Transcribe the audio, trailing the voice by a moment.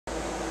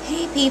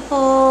Hey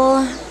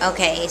people.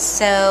 Okay,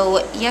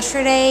 so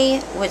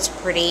yesterday was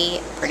pretty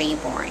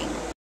boring.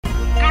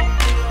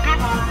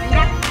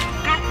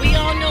 We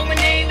all know a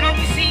name when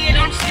we see it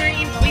on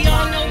stream. We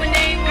all know a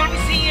name when we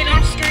see it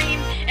on stream.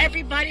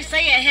 Everybody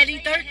say it, Hetty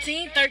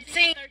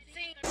 1313.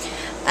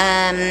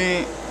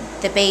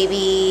 The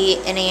baby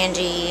and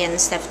Angie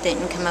and stuff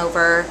didn't come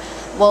over.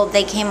 Well,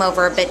 they came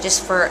over, but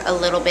just for a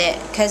little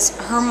bit, because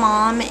her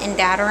mom and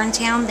dad are in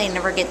town. They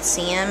never get to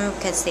see him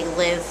because they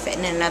live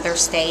in another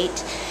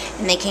state,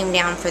 and they came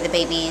down for the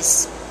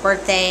baby's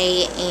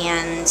birthday,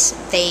 and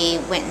they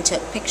went and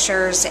took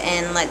pictures,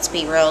 and let's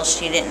be real,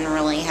 she didn't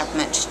really have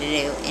much to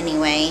do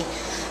anyway.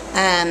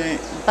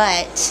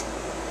 But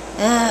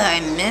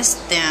I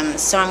missed them,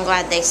 so I'm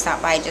glad they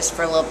stopped by just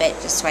for a little bit,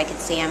 just so I could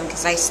see them,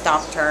 because I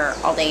stalked her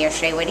all day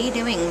yesterday. What are you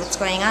doing? What's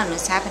going on?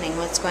 What's happening?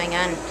 What's going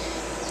on?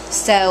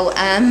 So,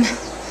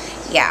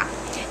 yeah.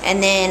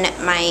 And then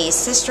my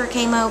sister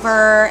came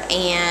over,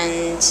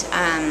 and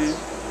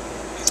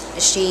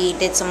she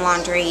did some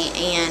laundry,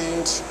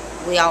 and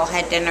we all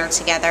had dinner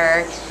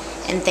together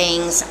and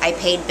things. I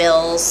paid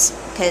bills,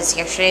 because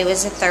yesterday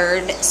was the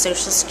 3rd.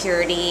 Social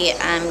Security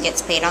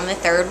gets paid on the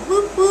 3rd.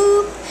 Whoop,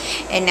 whoop.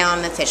 And now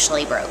I'm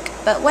officially broke.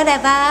 But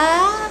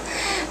whatever.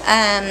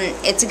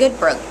 It's a good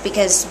broke,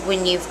 because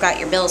when you've got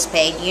your bills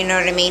paid, you know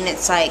what I mean?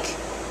 It's like,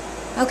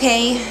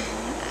 okay,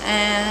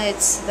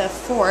 it's the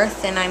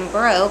 4th and I'm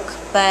broke,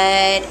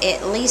 but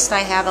at least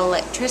I have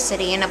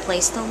electricity and a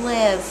place to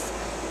live.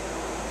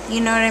 You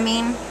know what I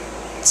mean?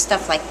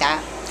 Stuff like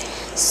that.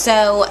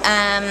 So,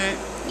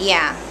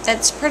 yeah,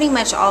 that's pretty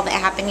much all that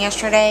happened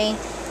yesterday.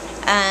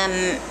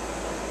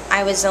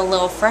 I was a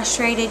little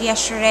frustrated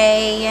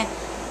yesterday,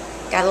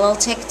 got a little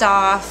ticked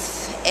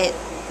off at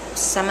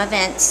some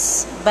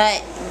events,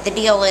 but the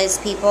deal is,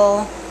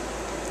 people,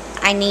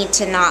 I need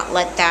to not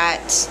let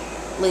that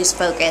lose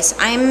focus.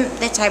 I'm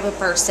the type of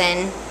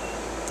person,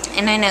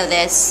 and I know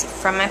this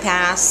from my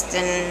past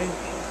and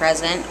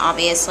present,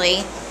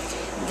 obviously,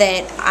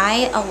 that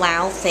I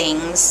allow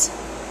things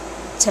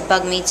to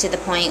bug me to the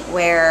point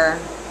where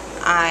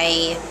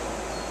I,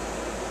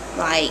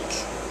 like,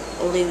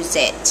 lose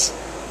it.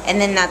 And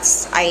then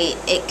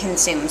it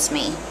consumes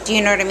me. Do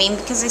you know what I mean?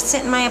 Because I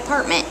sit in my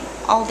apartment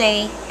all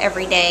day,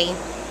 every day,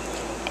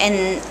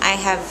 and I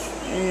have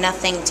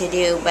nothing to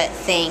do but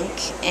think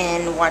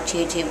and watch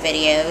YouTube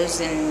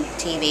videos and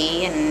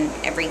TV and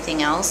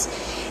everything else.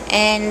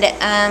 And,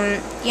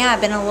 yeah,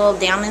 I've been a little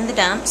down in the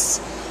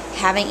dumps.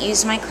 Haven't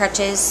used my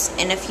crutches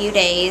in a few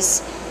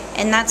days,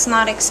 and that's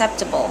not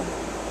acceptable.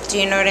 Do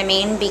you know what I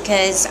mean?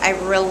 Because I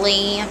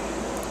really,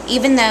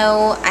 even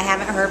though I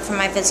haven't heard from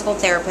my physical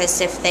therapist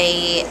if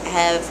they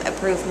have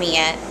approved me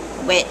yet,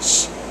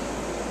 which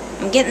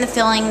I'm getting the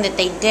feeling that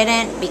they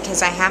didn't,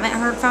 because I haven't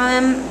heard from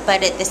them,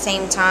 but at the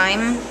same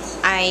time,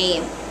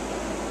 I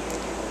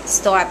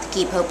still have to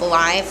keep hope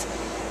alive.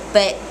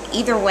 But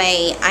either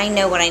way, I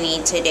know what I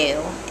need to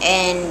do.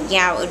 And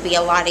yeah, it would be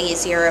a lot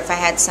easier if I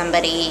had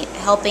somebody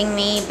helping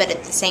me, but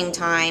at the same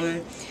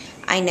time,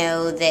 I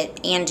know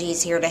that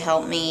Angie's here to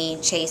help me.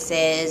 Chase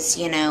is,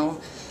 you know,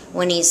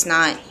 when he's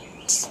not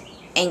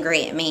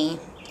angry at me.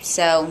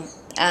 So,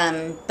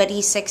 but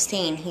he's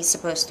 16. He's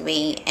supposed to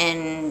be.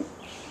 And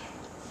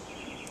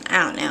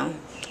I don't know.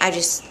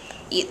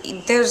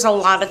 There's a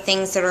lot of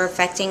things that are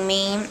affecting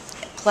me.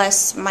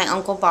 Plus, my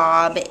Uncle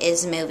Bob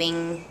is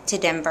moving to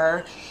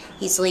Denver.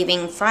 He's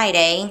leaving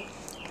Friday.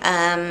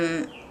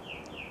 But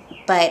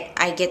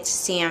I get to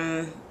see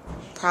him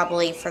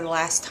probably for the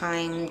last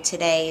time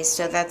today.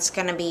 So that's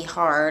going to be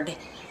hard.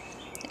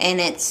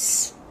 And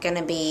it's going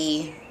to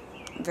be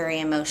very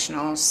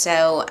emotional.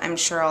 So I'm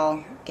sure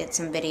I'll get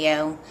some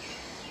video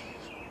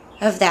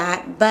of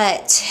that.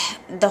 But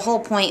the whole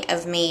point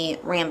of me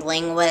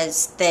rambling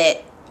was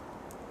that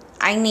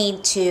I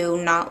need to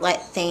not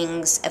let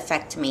things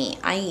affect me,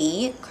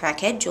 i.e.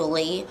 Crackhead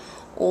Julie,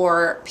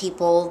 or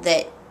people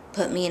that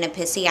put me in a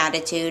pissy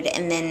attitude,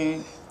 and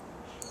then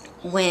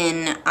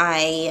when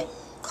I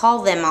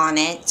call them on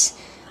it,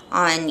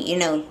 on, you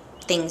know,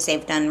 things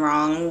they've done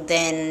wrong,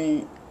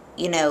 then,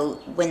 you know,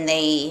 when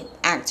they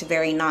act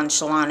very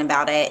nonchalant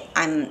about it,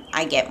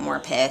 I get more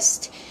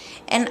pissed.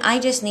 And I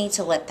just need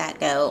to let that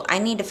go. I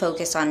need to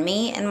focus on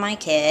me and my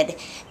kid,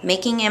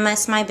 making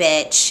MS my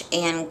bitch,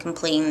 and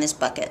completing this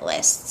bucket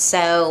list.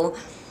 So,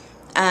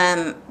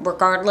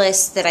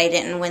 regardless that I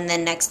didn't win the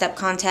Next Up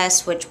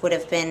contest, which would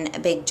have been a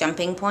big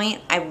jumping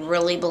point, I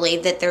really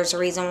believe that there's a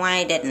reason why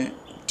I didn't.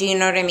 Do you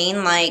know what I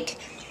mean? Like,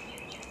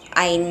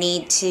 I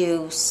need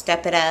to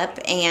step it up,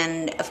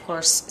 and of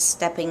course,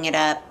 stepping it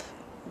up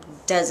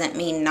doesn't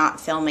mean not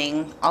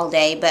filming all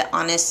day, but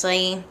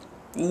honestly,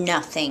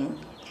 nothing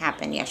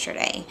happened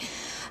yesterday.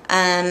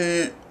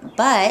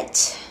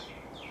 But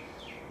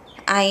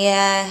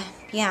I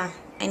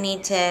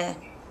need to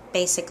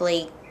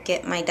basically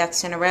get my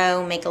ducks in a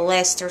row, make a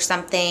list or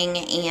something,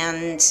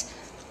 and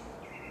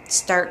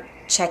start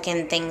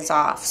checking things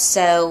off.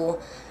 So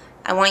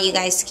I want you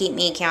guys to keep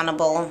me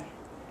accountable,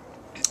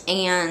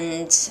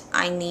 and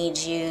I need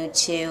you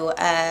to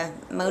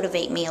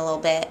motivate me a little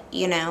bit,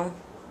 you know.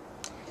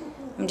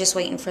 I'm just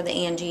waiting for the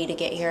Angie to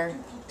get here.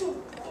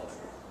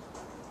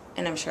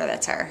 And I'm sure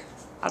that's her.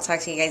 I'll talk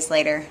to you guys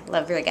later.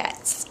 Love your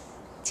guts.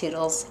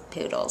 Toodles,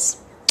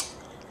 poodles.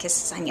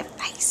 Kisses on your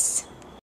face.